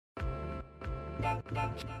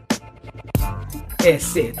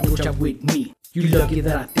Ese, trucha with me. You lucky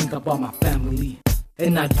that I think about my family.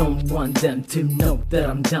 And I don't want them to know that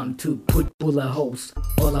I'm down to put bullet holes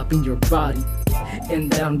all up in your body,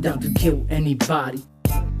 and that I'm down to kill anybody.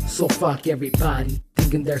 So fuck everybody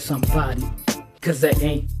thinking there's somebody, cause I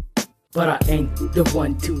ain't, but I ain't the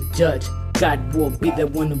one to judge. God will be the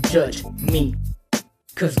one who judge me,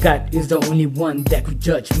 cause God is the only one that could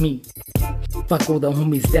judge me. Fuck all the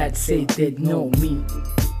homies that say they know me,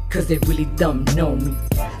 cause they really don't know me.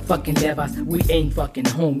 Fucking levas, we ain't fucking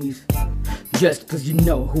homies. Just cause you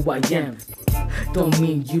know who I am don't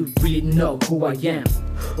mean you really know who I am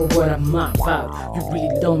or what I'm about. You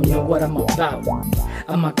really don't know what I'm about.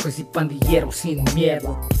 I'm a crazy pandillero sin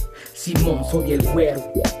miedo. Simón, soy el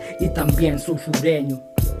güero y también soy sureño.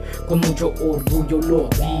 Con mucho orgullo lo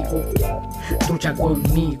digo. Trucha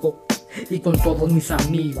conmigo y con todos mis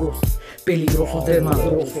amigos. Peligrosos,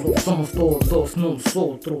 desmadrosos, somos todos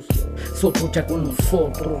nosotros. So trucha con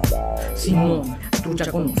nosotros. Simón,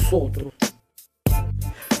 trucha con nosotros.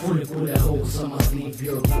 Full of holes, I'ma leave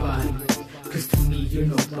your body, cause to me you're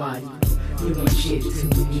nobody. You ain't shit to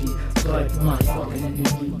me, but my fucking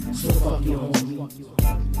enemy. So fuck your homie.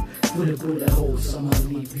 Full of holes, I'ma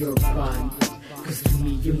leave your body, cause to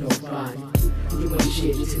me you're nobody. You ain't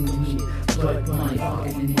shit to me, but my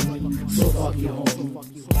fucking enemy. So fuck your homie.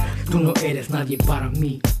 Tú no eres nadie para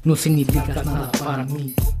mí, no significas nada para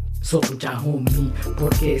mí. Soy trucha homie,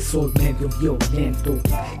 porque soy medio violento.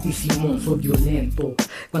 Y Simón, soy violento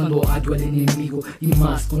cuando hallo al enemigo, y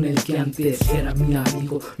más con el que antes era mi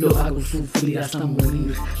amigo. Lo hago sufrir hasta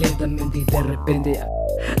morir lentamente y de repente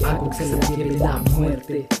hago que se le lleve la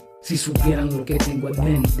muerte. Si supieran lo que tengo en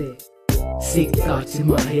mente. Sick thoughts in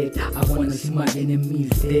my head, I wanna see my enemies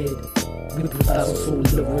dead. With putazos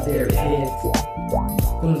all over their heads.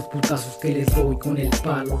 Con los putazos que les doy con el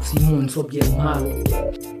palo. Simón, soy bien malo,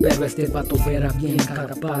 pero este vato era bien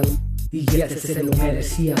carapado, y este se lo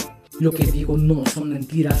merecía. Lo que digo no son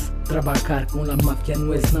mentiras. Trabajar con la mafia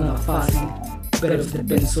no es nada fácil, pero este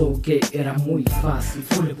pensó que era muy fácil.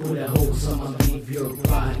 Full of holes, I'ma leave your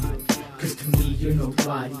body, cause to me you're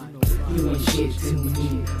nobody. You ain't shit to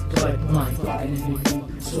me, but my fucking enemy.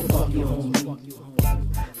 So fuck your homie.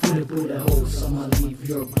 Full of holes, I'ma leave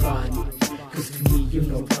your body, cause to me you're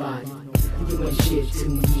nobody. You ain't shit to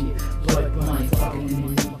me, but my fucking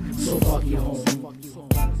enemy. So fuck your homie.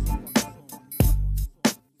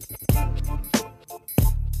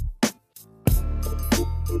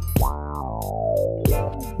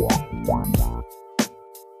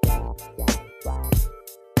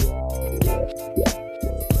 Yeah.